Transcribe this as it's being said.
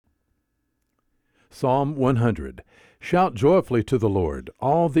Psalm 100. Shout joyfully to the Lord,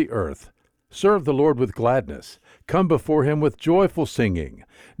 all the earth. Serve the Lord with gladness. Come before him with joyful singing.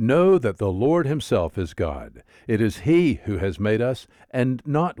 Know that the Lord himself is God. It is he who has made us, and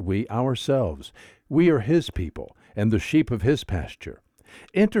not we ourselves. We are his people, and the sheep of his pasture.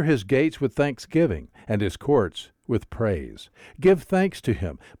 Enter his gates with thanksgiving, and his courts with praise. Give thanks to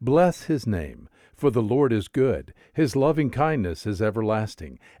him, bless his name. For the Lord is good, his loving kindness is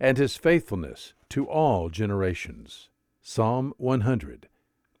everlasting, and his faithfulness to all generations. Psalm 100.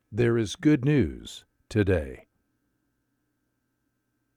 There is good news today.